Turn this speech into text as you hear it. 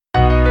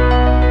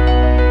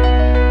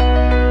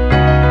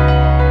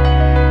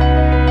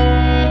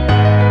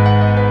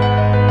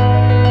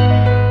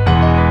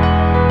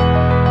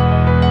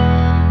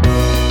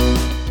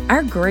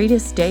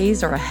greatest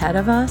days are ahead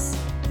of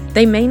us.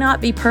 They may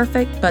not be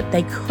perfect, but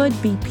they could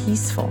be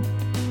peaceful.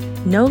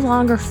 No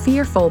longer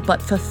fearful,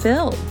 but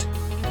fulfilled.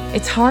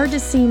 It's hard to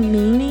see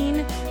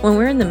meaning when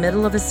we're in the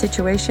middle of a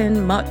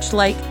situation, much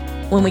like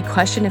when we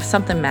question if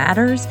something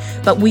matters,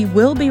 but we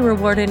will be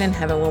rewarded in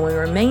heaven when we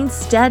remain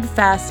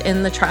steadfast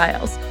in the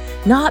trials,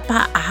 not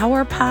by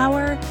our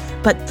power,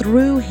 but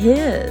through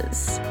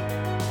His.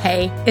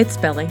 Hey, it's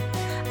Billy.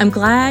 I'm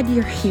glad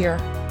you're here.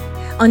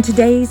 On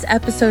today's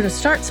episode of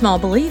Start Small,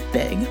 Believe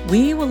Big,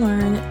 we will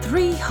learn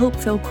 3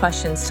 hope-filled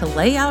questions to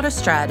lay out a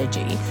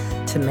strategy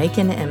to make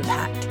an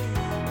impact.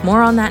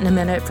 More on that in a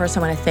minute. First, I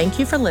want to thank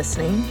you for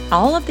listening.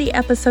 All of the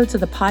episodes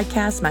of the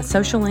podcast, my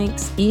social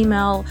links,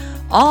 email,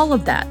 all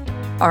of that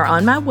are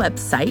on my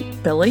website,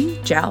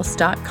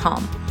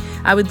 billyjoust.com.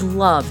 I would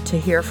love to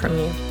hear from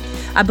you.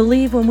 I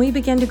believe when we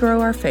begin to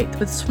grow our faith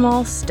with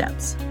small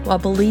steps while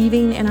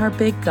believing in our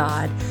big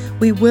God,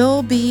 we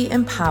will be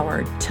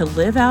empowered to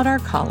live out our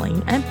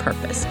calling and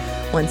purpose,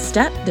 one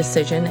step,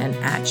 decision, and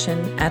action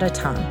at a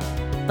time.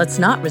 Let's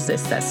not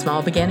resist that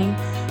small beginning,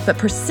 but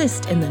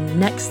persist in the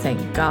next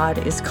thing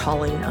God is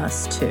calling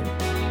us to.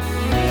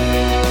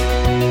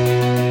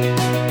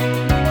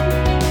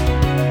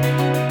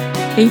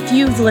 If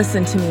you've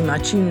listened to me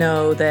much, you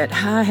know that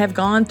I have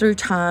gone through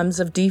times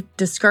of deep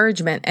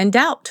discouragement and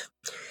doubt.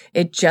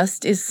 It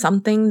just is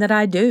something that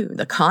I do.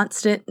 The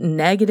constant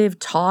negative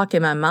talk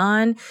in my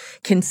mind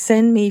can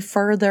send me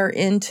further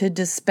into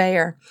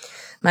despair.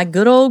 My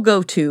good old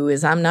go-to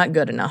is I'm not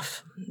good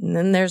enough. And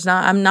then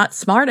I'm not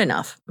smart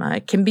enough.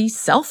 I can be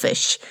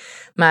selfish.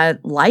 My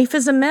life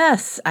is a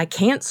mess. I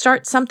can't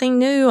start something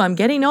new. I'm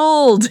getting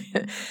old.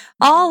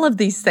 All of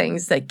these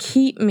things that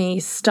keep me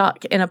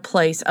stuck in a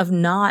place of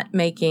not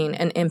making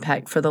an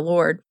impact for the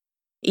Lord.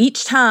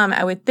 Each time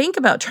I would think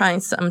about trying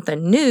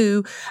something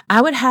new,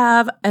 I would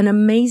have an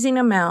amazing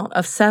amount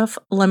of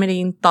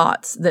self-limiting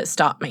thoughts that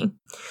stop me.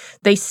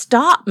 They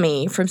stop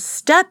me from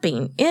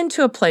stepping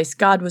into a place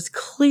God was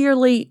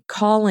clearly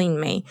calling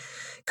me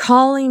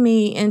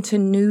into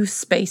new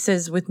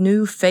spaces with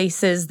new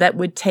faces that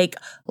would take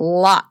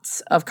lots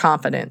of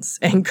confidence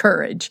and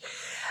courage.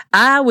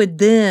 I would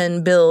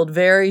then build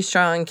very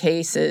strong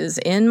cases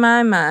in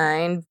my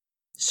mind,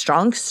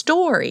 strong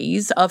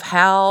stories of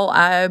how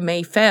I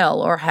may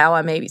fail or how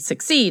I may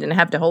succeed and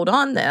have to hold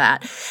on to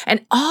that.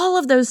 And all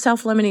of those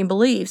self-limiting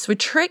beliefs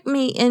would trick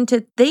me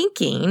into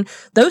thinking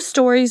those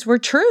stories were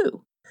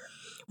true.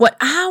 What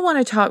I want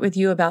to talk with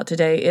you about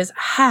today is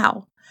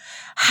how.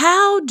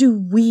 How do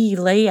we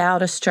lay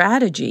out a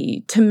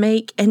strategy to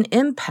make an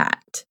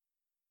impact?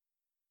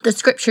 The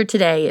scripture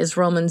today is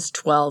Romans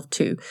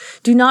 12:2.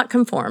 Do not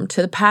conform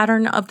to the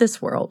pattern of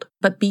this world,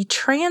 but be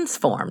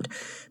transformed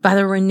by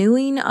the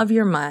renewing of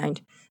your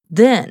mind.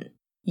 Then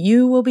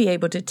you will be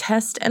able to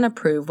test and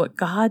approve what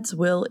God's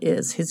will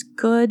is, His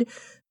good,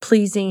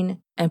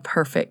 pleasing, and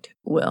perfect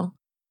will.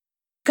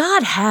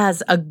 God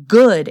has a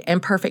good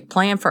and perfect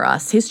plan for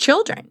us, His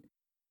children.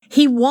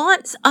 He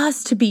wants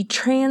us to be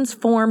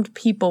transformed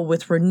people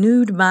with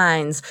renewed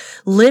minds,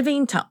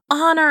 living to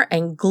honor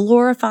and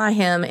glorify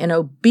Him in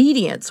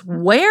obedience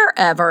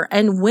wherever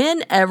and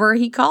whenever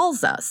He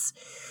calls us.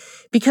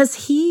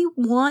 Because He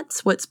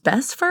wants what's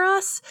best for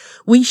us,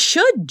 we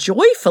should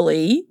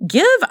joyfully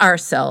give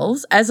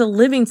ourselves as a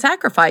living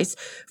sacrifice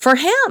for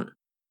Him,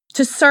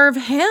 to serve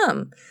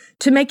Him,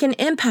 to make an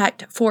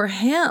impact for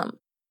Him.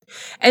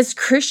 As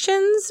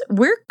Christians,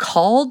 we're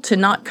called to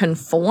not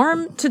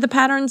conform to the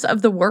patterns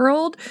of the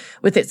world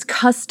with its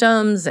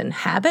customs and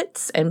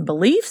habits and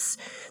beliefs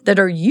that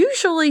are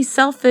usually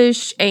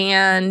selfish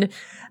and,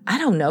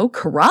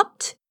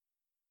 corrupt.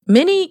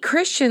 Many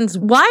Christians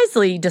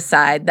wisely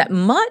decide that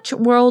much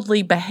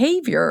worldly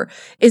behavior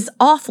is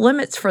off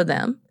limits for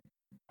them.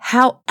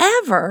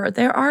 However,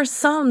 there are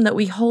some that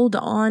we hold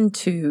on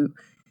to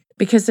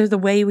because they're the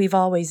way we've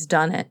always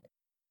done it.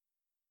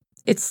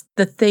 It's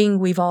the thing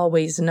we've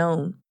always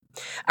known.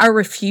 Our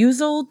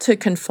refusal to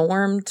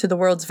conform to the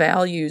world's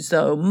values,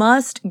 though,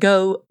 must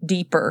go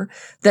deeper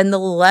than the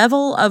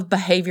level of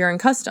behavior and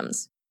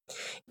customs.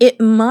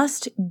 It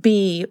must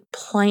be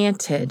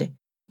planted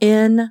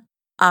in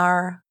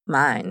our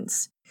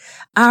minds.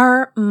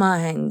 Our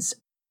minds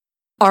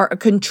are a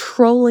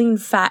controlling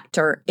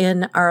factor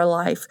in our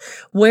life.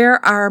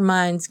 Where our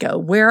minds go,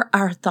 where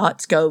our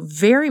thoughts go,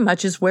 very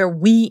much is where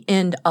we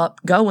end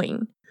up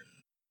going.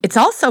 It's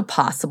also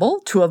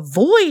possible to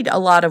avoid a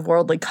lot of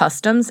worldly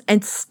customs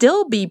and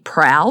still be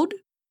proud,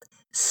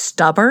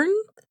 stubborn,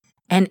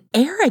 and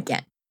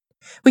arrogant.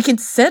 We can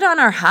sit on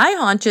our high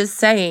haunches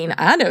saying,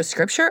 I know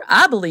Scripture,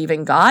 I believe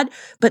in God,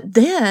 but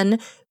then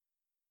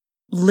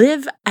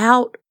live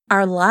out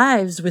our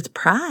lives with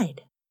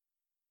pride.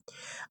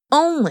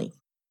 Only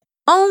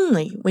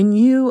when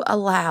you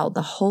allow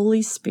the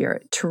Holy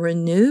Spirit to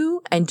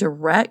renew and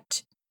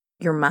direct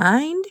your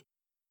mind,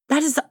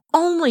 that is the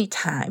only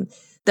time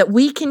that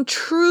we can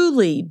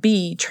truly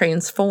be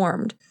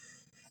transformed.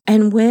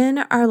 And when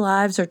our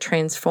lives are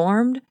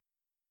transformed,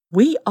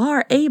 we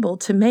are able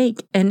to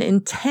make an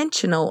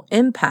intentional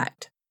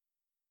impact.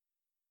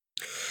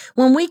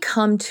 When we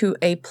come to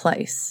a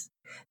place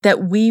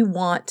that we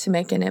want to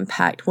make an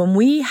impact, when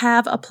we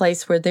have a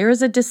place where there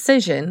is a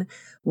decision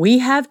we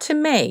have to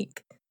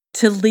make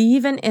to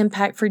leave an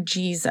impact for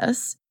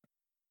Jesus,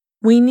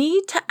 we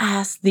need to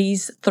ask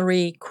these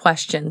 3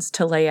 questions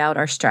to lay out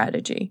our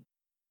strategy.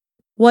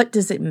 What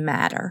does it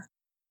matter?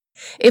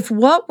 If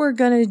what we're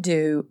going to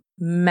do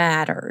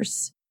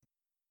matters,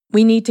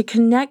 we need to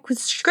connect with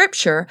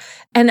Scripture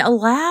and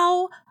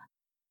allow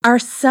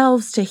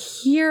ourselves to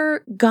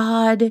hear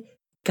God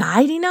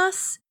guiding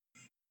us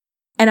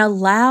and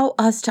allow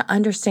us to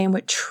understand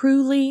what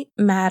truly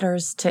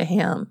matters to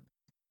Him.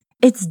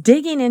 It's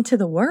digging into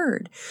the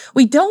Word.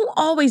 We don't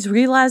always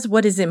realize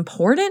what is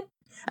important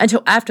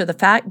until after the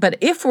fact, but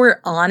if we're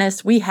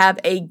honest, we have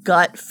a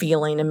gut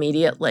feeling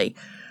immediately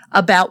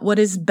about what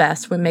is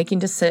best when making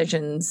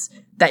decisions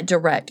that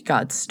direct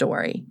God's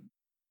story.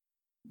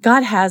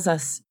 God has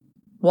us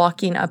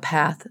walking a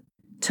path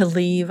to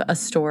leave a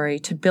story,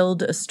 to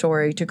build a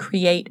story, to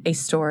create a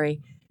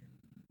story.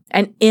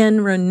 And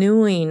in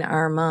renewing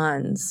our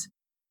minds,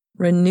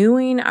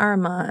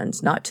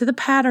 not to the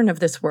pattern of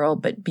this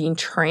world, but being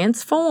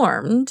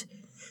transformed,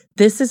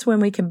 this is when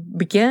we can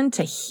begin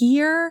to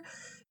hear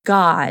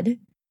God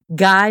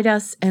guide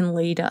us and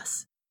lead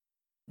us.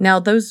 Now,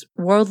 those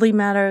worldly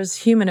matters,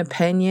 human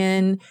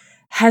opinion,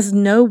 has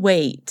no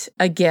weight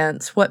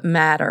against what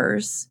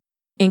matters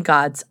in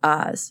God's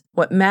eyes.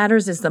 What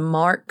matters is the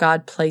mark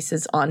God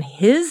places on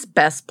His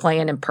best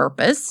plan and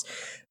purpose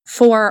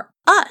for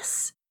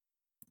us,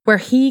 where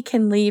He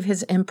can leave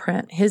His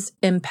imprint, His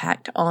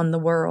impact on the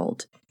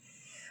world.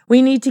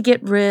 We need to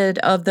get rid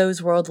of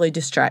those worldly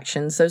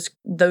distractions,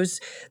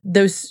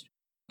 those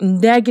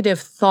negative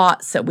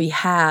thoughts that we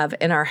have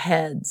in our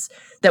heads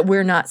that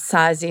we're not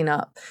sizing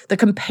up, the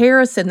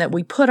comparison that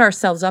we put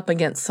ourselves up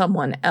against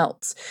someone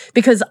else,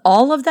 because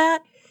all of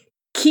that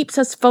keeps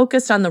us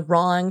focused on the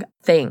wrong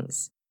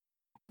things.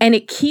 And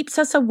it keeps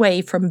us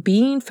away from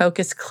being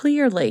focused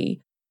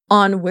clearly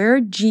on where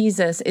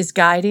Jesus is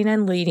guiding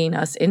and leading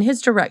us in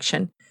His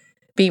direction,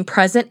 being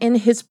present in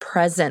His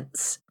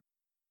presence.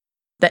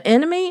 The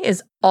enemy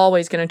is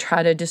always going to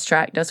try to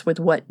distract us with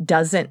what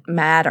doesn't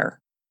matter.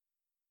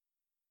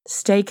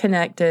 Stay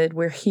connected.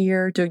 We're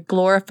here to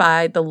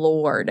glorify the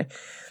Lord.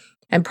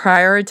 And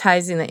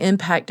prioritizing the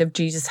impact of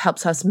Jesus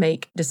helps us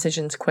make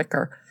decisions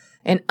quicker.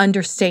 And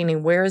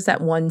understanding where is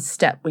that one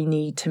step we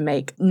need to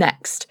make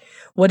next?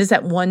 What is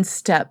that one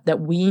step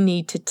that we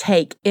need to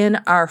take in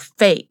our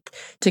faith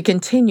to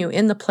continue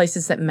in the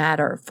places that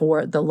matter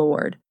for the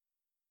Lord?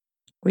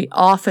 We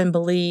often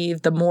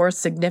believe the more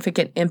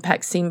significant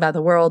impact seen by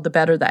the world, the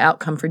better the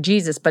outcome for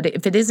Jesus. But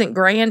if it isn't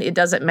grand, it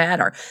doesn't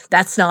matter.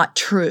 That's not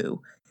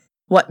true.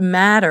 What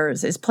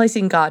matters is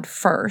placing God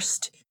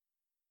first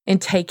and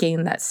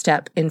taking that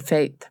step in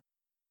faith.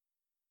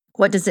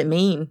 What does it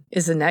mean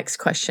is the next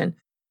question.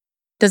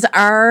 Does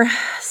our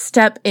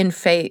step in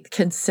faith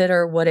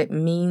consider what it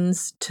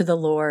means to the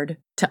Lord,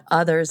 to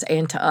others,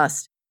 and to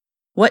us?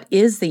 What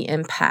is the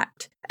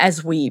impact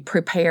as we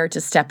prepare to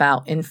step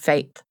out in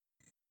faith?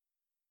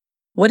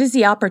 What is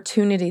the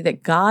opportunity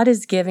that God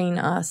is giving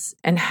us,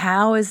 and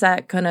how is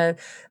that going to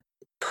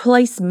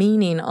place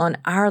meaning on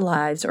our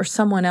lives or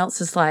someone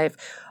else's life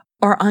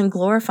or on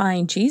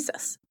glorifying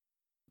Jesus?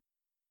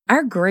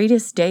 Our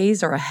greatest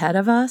days are ahead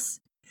of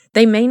us.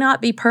 They may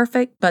not be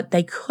perfect, but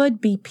they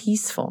could be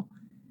peaceful.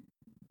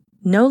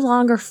 No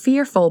longer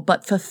fearful,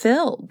 but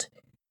fulfilled.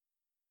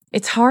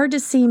 It's hard to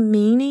see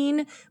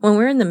meaning when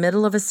we're in the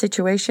middle of a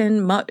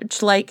situation,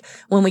 much like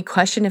when we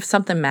question if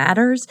something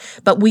matters,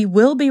 but we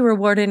will be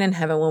rewarded in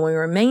heaven when we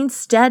remain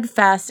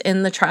steadfast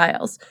in the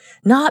trials,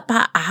 not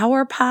by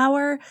our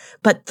power,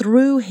 but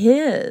through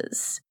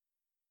His.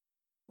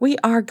 We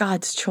are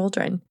God's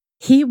children.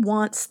 He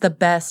wants the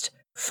best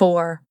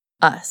for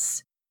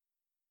us.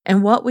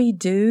 And what we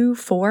do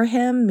for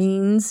Him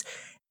means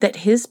that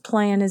His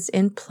plan is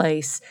in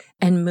place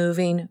and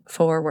moving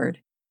forward.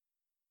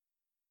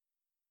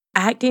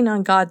 Acting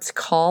on God's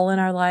call in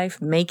our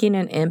life, making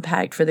an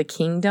impact for the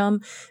kingdom,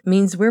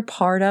 means we're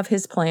part of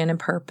His plan and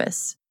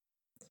purpose.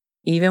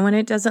 Even when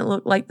it doesn't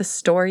look like the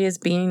story is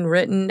being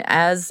written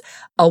as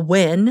a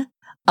win,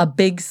 a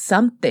big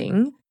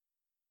something,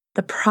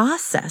 the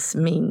process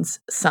means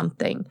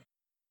something.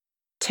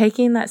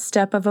 Taking that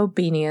step of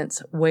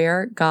obedience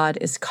where God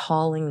is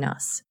calling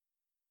us.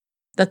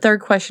 The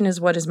third question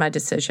is, what is my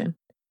decision?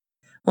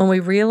 When we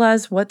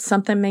realize what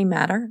something may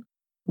matter,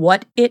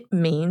 what it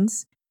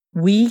means,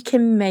 we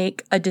can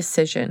make a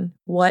decision.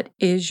 What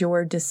is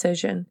your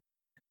decision?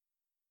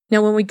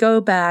 Now, when we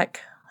go back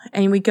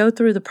and we go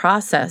through the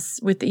process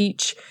with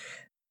each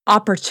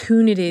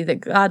opportunity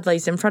that God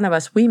lays in front of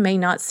us, we may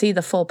not see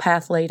the full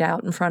path laid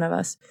out in front of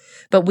us,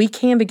 but we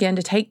can begin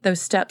to take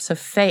those steps of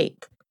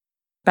faith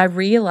by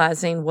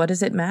realizing, what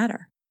does it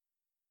matter?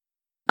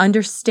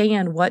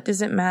 Understand, what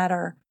does it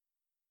matter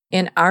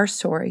in our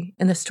story,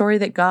 in the story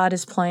that God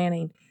is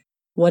planning?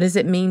 What does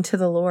it mean to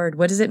the Lord?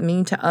 What does it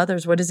mean to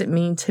others? What does it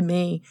mean to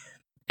me?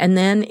 And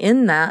then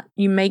in that,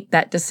 you make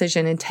that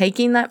decision and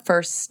taking that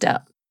first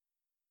step,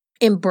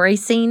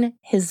 embracing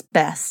His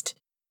best.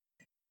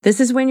 This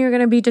is when you're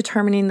going to be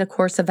determining the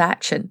course of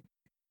action.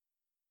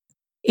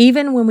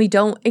 Even when we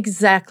don't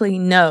exactly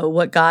know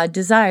what God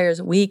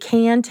desires, we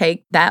can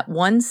take that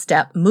one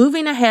step,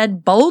 moving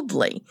ahead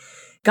boldly.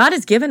 God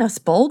has given us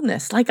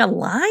boldness like a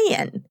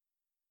lion.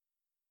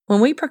 When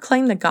we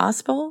proclaim the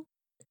gospel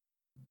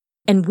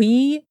and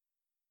we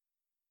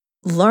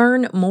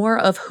learn more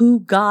of who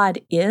God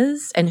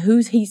is and who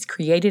He's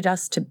created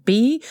us to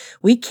be,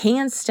 we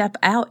can step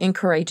out in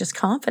courageous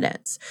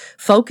confidence,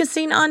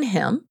 focusing on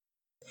Him,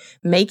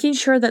 making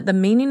sure that the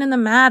meaning and the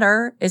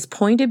matter is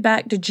pointed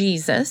back to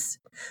Jesus,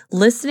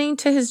 listening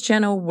to His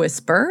gentle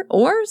whisper,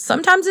 or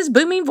sometimes His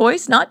booming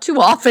voice, not too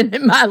often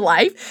in my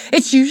life.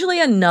 It's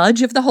usually a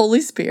nudge of the Holy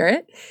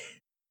Spirit.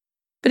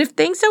 But if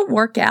things don't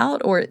work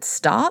out or it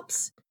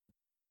stops,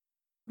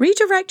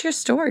 redirect your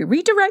story,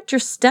 redirect your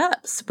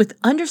steps with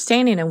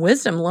understanding and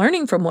wisdom,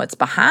 learning from what's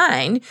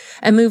behind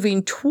and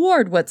moving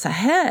toward what's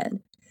ahead.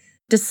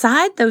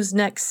 Decide those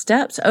next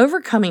steps,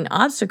 overcoming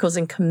obstacles,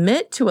 and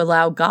commit to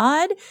allow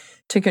God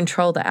to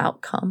control the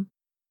outcome.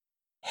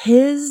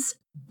 His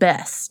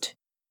best.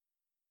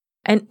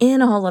 And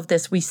in all of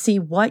this, we see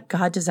what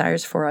God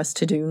desires for us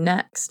to do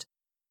next.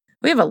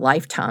 We have a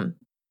lifetime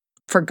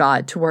for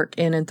God to work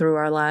in and through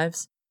our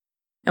lives.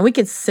 And we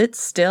can sit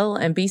still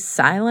and be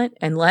silent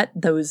and let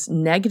those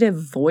negative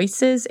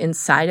voices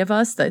inside of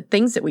us, the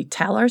things that we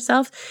tell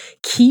ourselves,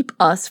 keep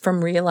us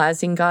from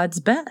realizing God's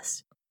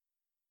best.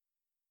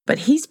 But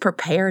He's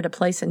prepared a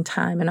place and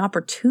time, an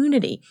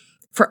opportunity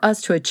for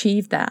us to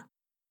achieve that.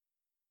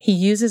 He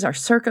uses our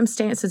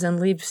circumstances and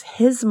leaves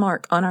His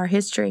mark on our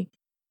history.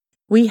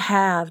 We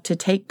have to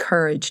take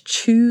courage,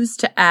 choose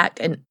to act,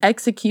 and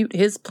execute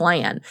His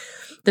plan.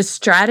 The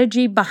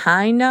strategy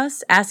behind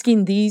us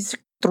asking these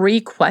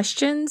 3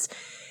 questions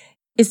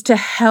is to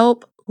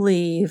help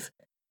leave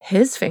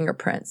His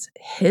fingerprints,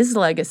 His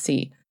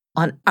legacy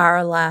on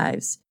our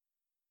lives.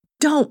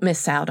 Don't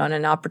miss out on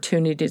an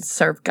opportunity to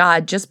serve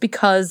God just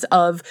because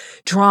of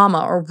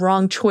drama or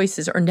wrong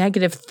choices or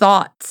negative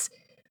thoughts.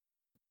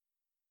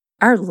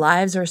 Our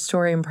lives are a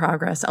story in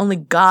progress. Only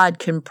God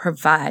can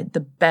provide the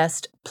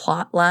best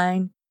plot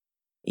line,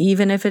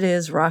 even if it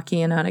is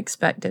rocky and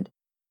unexpected.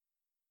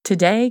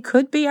 Today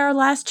could be our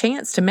last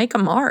chance to make a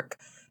mark,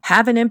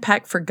 have an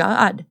impact for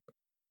God.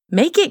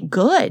 Make it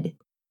good.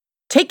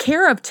 Take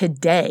care of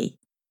today.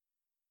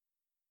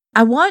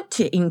 I want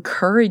to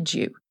encourage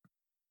you.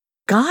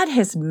 God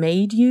has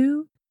made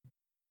you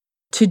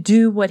to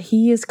do what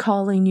He is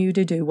calling you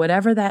to do,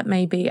 whatever that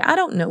may be. I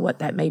don't know what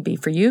that may be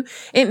for you.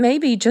 It may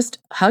be just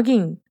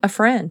hugging a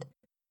friend,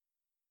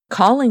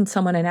 calling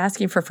someone and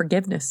asking for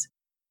forgiveness,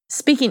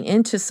 speaking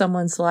into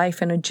someone's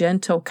life in a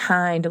gentle,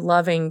 kind,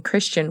 loving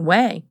Christian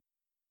way.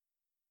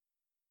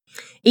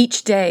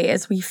 Each day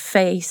as we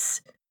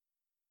face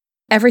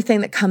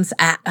everything that comes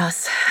at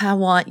us, I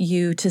want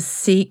you to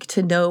seek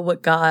to know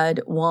what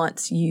God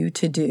wants you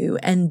to do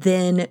and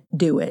then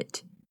do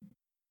it.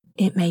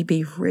 It may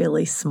be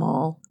really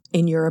small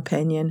in your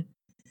opinion,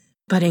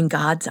 but in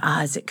God's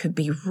eyes, it could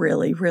be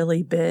really,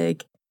 really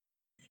big.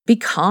 Be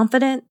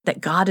confident that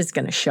God is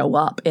going to show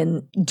up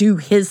and do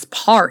His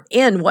part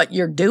in what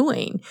you're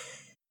doing.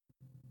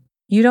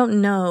 You don't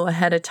know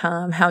ahead of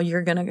time how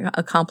you're going to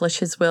accomplish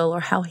His will or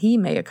how He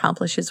may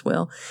accomplish His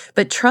will,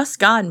 but trust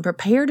God and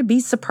prepare to be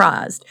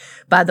surprised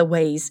by the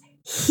ways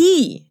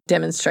He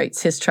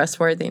demonstrates His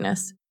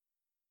trustworthiness.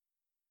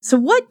 So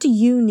what do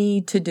you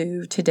need to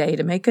do today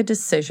to make a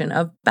decision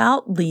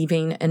about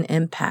leaving an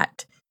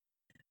impact?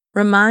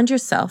 Remind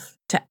yourself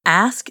to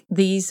ask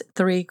these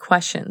 3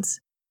 questions.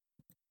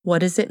 What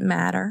does it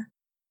matter?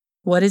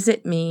 What does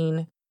it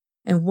mean?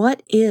 And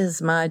what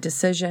is my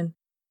decision?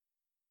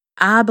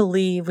 I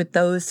believe with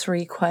those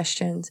 3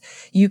 questions,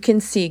 you can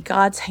see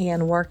God's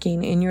hand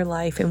working in your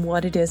life and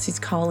what it is He's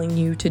calling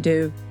you to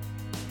do.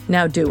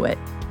 Now do it.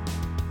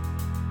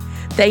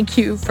 Thank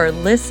you for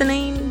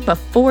listening.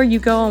 Before you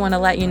go, I want to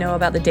let you know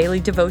about the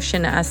daily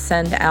devotion I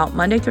send out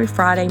Monday through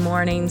Friday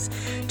mornings.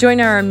 Join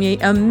our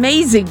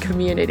amazing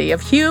community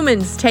of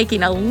humans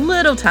taking a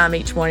little time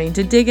each morning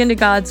to dig into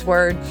God's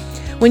Word.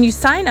 When you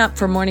sign up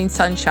for Morning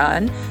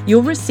Sunshine,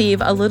 you'll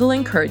receive a little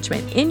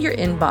encouragement in your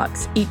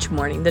inbox each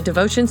morning. The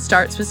devotion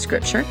starts with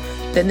scripture,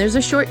 then there's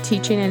a short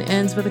teaching and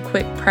ends with a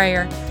quick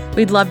prayer.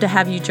 We'd love to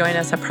have you join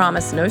us. I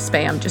promise no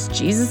spam, just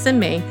Jesus and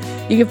me.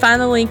 You can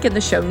find the link in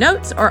the show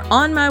notes or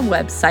on my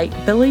website,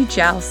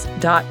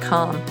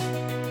 billyjoust.com.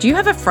 Do you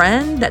have a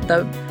friend that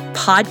the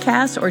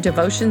podcast or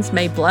devotions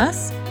may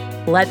bless?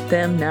 Let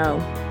them know.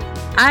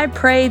 I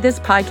pray this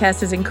podcast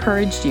has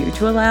encouraged you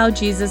to allow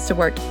Jesus to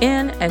work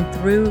in and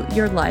through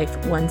your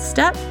life, one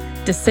step,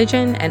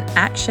 decision, and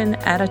action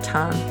at a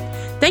time.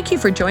 Thank you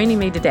for joining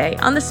me today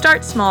on the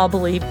Start Small,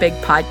 Believe Big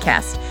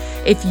podcast.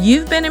 If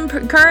you've been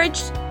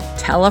encouraged,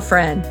 tell a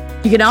friend.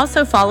 You can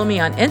also follow me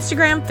on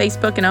Instagram,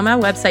 Facebook, and on my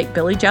website,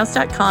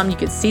 billyjoust.com. You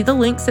can see the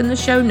links in the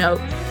show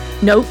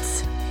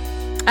notes.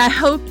 I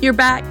hope you're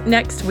back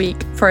next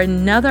week for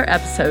another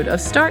episode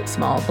of Start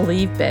Small,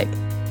 Believe Big.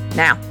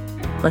 Now,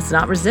 let's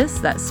not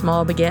resist that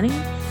small beginning,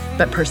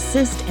 but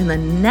persist in the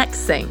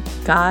next thing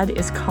God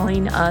is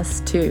calling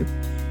us to.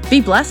 Be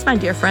blessed, my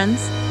dear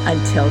friends.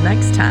 Until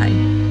next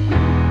time.